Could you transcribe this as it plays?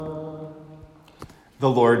The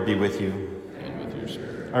Lord be with you. And with your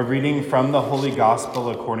spirit. A reading from the Holy Gospel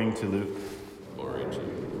according to Luke. Glory to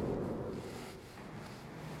you.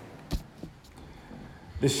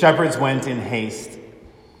 The shepherds went in haste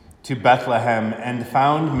to Bethlehem and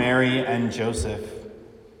found Mary and Joseph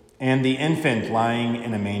and the infant lying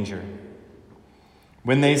in a manger.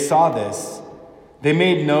 When they saw this, they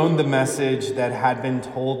made known the message that had been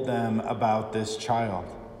told them about this child.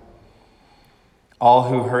 All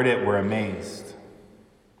who heard it were amazed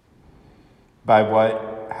by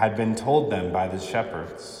what had been told them by the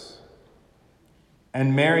shepherds.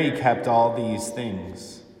 And Mary kept all these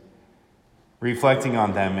things, reflecting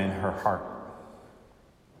on them in her heart.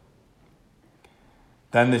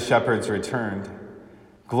 Then the shepherds returned,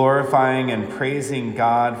 glorifying and praising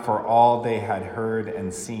God for all they had heard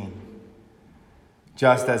and seen,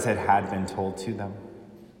 just as it had been told to them.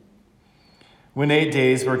 When 8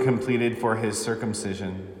 days were completed for his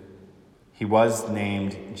circumcision, he was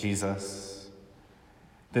named Jesus,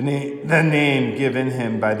 the name given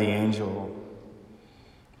him by the angel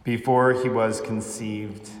before he was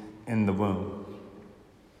conceived in the womb.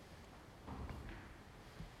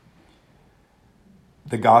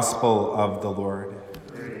 The Gospel of the Lord.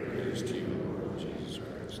 Praise to you, Lord Jesus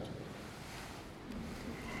Christ.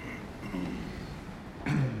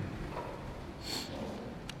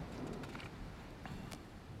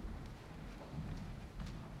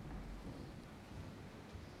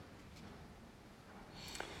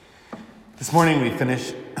 This morning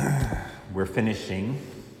we're finishing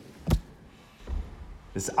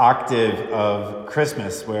this octave of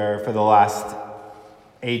Christmas where for the last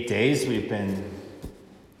 8 days we've been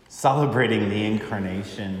celebrating the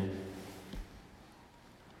incarnation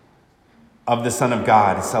of the Son of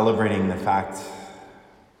God, celebrating the fact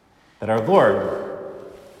that our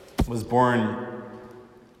Lord was born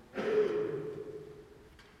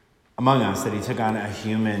among us, that he took on a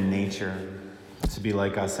human nature to be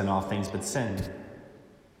like us in all things but sin,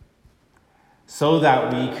 so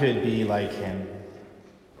that we could be like him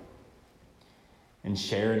and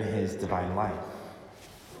share in his divine life.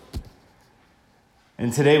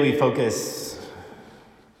 And today we focus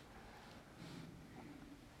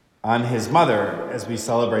on his mother as we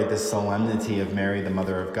celebrate the solemnity of Mary, the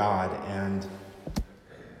Mother of God, and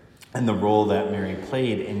the role that Mary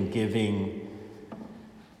played in giving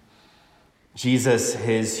Jesus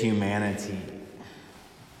his humanity.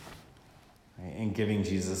 In giving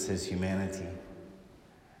Jesus his humanity.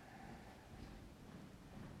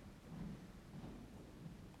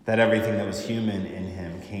 That everything that was human in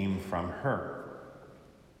him came from her.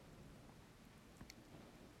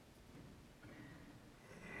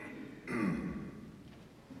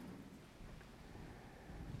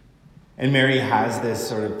 And Mary has this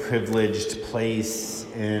sort of privileged place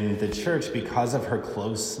in the church because of her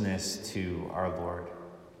closeness to our Lord.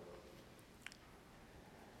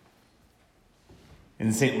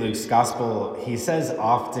 In St. Luke's Gospel, he says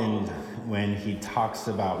often when he talks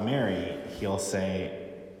about Mary, he'll say,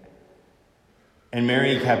 and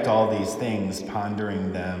Mary kept all these things,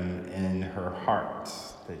 pondering them in her heart.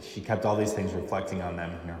 That she kept all these things, reflecting on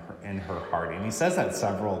them in her heart. And he says that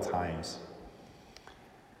several times.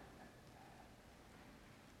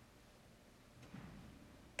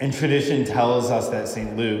 And tradition tells us that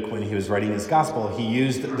St. Luke, when he was writing his gospel, he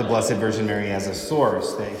used the Blessed Virgin Mary as a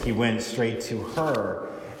source, that he went straight to her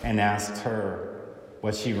and asked her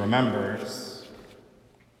what she remembers,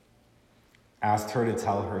 asked her to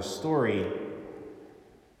tell her story,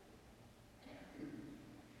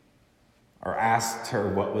 or asked her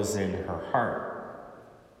what was in her heart.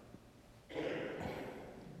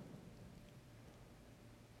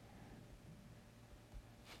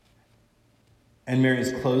 And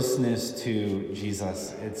Mary's closeness to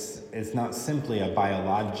Jesus, it's not simply a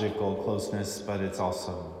biological closeness, but it's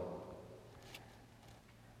also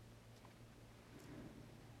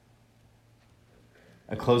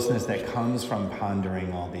a closeness that comes from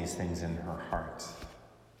pondering all these things in her heart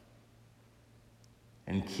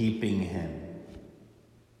and keeping him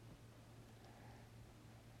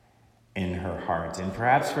in her heart. And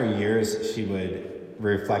perhaps for years she would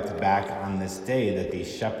reflect back on this day that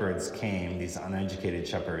these shepherds came, these uneducated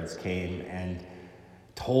shepherds came and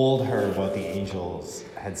told her what the angels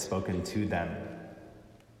had spoken to them.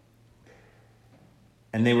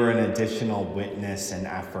 And they were an additional witness and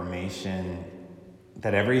affirmation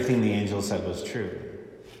that everything the angel said was true.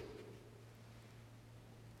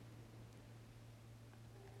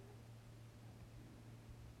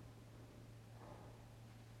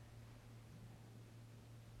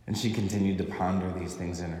 And she continued to ponder these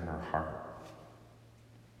things in her heart.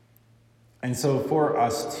 And so for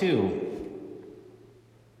us too,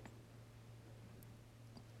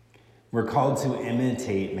 We're called to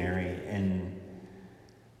imitate Mary in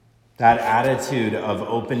that attitude of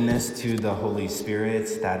openness to the Holy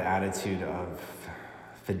Spirit, that attitude of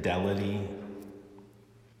fidelity,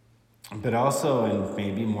 but also, and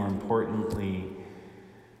maybe more importantly,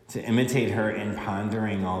 to imitate her in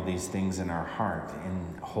pondering all these things in our heart,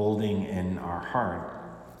 in holding in our heart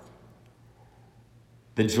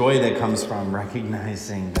the joy that comes from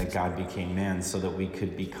recognizing that God became man so that we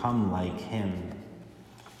could become like him.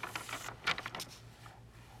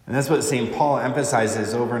 And that's what St. Paul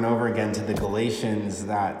emphasizes over and over again to the Galatians,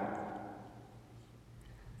 that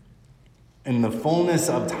in the fullness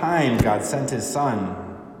of time, God sent his Son,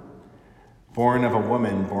 born of a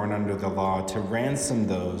woman, born under the law, to ransom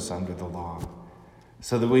those under the law,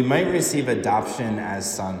 so that we might receive adoption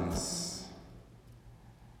as sons.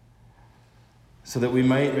 So that we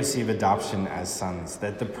might receive adoption as sons.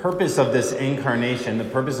 That the purpose of this incarnation, the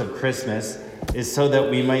purpose of Christmas, is so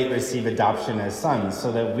that we might receive adoption as sons,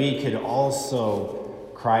 so that we could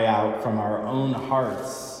also cry out from our own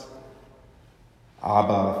hearts,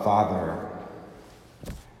 Abba, Father.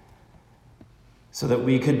 So that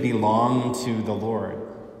we could belong to the Lord.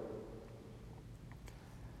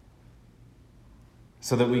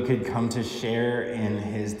 So that we could come to share in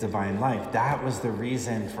his divine life. That was the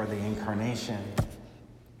reason for the incarnation.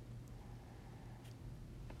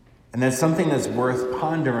 And that's something that's worth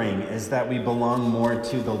pondering, is that we belong more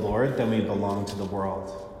to the Lord than we belong to the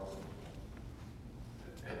world.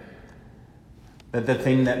 That the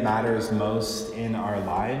thing that matters most in our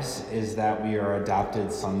lives is that we are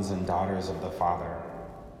adopted sons and daughters of the Father.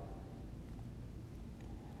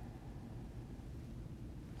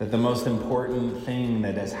 That the most important thing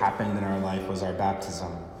that has happened in our life was our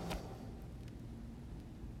baptism.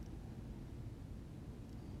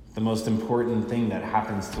 The most important thing that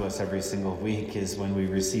happens to us every single week is when we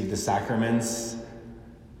receive the sacraments,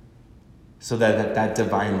 so that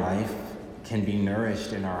divine life can be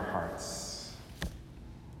nourished in our hearts.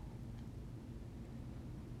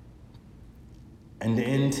 And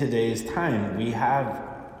in today's time, we have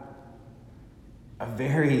a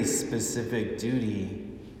very specific duty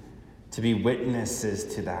to be witnesses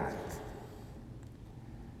to that.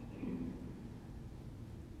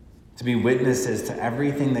 To be witnesses to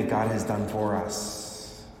everything that God has done for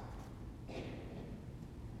us.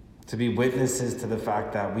 To be witnesses to the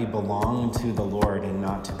fact that we belong to the Lord and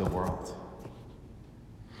not to the world.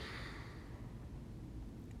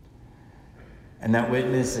 And that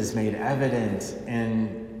witness is made evident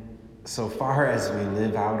in so far as we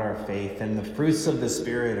live out our faith, and the fruits of the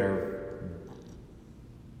Spirit are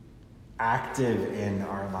active in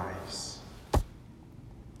our lives.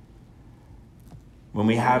 When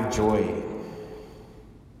we have joy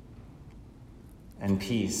and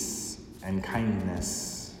peace and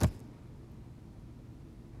kindness,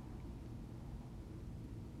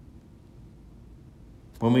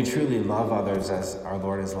 when we truly love others as our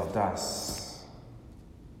Lord has loved us,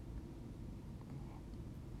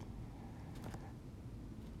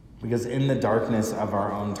 because in the darkness of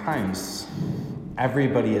our own times,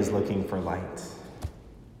 everybody is looking for light.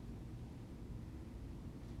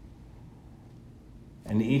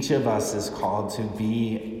 And each of us is called to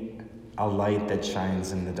be a light that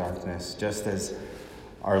shines in the darkness, just as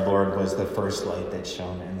our Lord was the first light that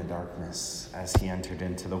shone in the darkness as he entered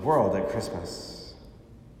into the world at Christmas.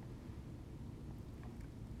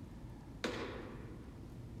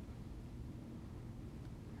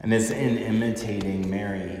 And it's in imitating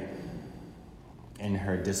Mary, in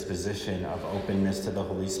her disposition of openness to the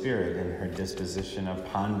Holy Spirit, in her disposition of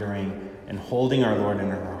pondering and holding our Lord in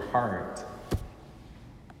her heart,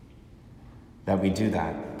 that we do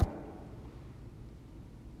that.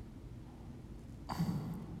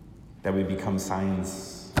 That we become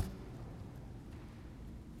signs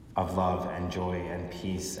of love and joy and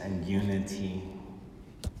peace and unity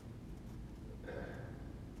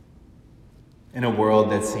in a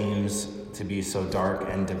world that seems to be so dark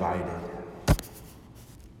and divided.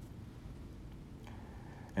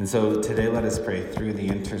 And so today let us pray through the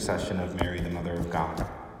intercession of Mary, the Mother of God,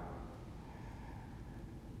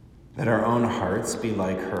 that our own hearts be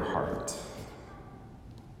like her heart,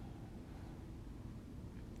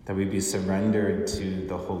 that we be surrendered to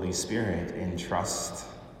the Holy Spirit in trust,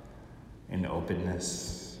 in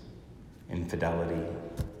openness, in fidelity,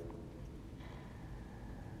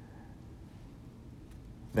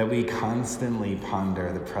 that we constantly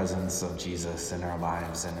ponder the presence of Jesus in our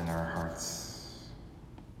lives and in our hearts,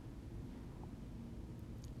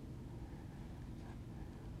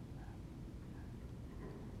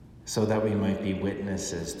 so that we might be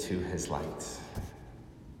witnesses to his light,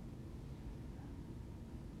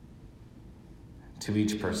 to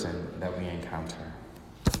each person that we encounter.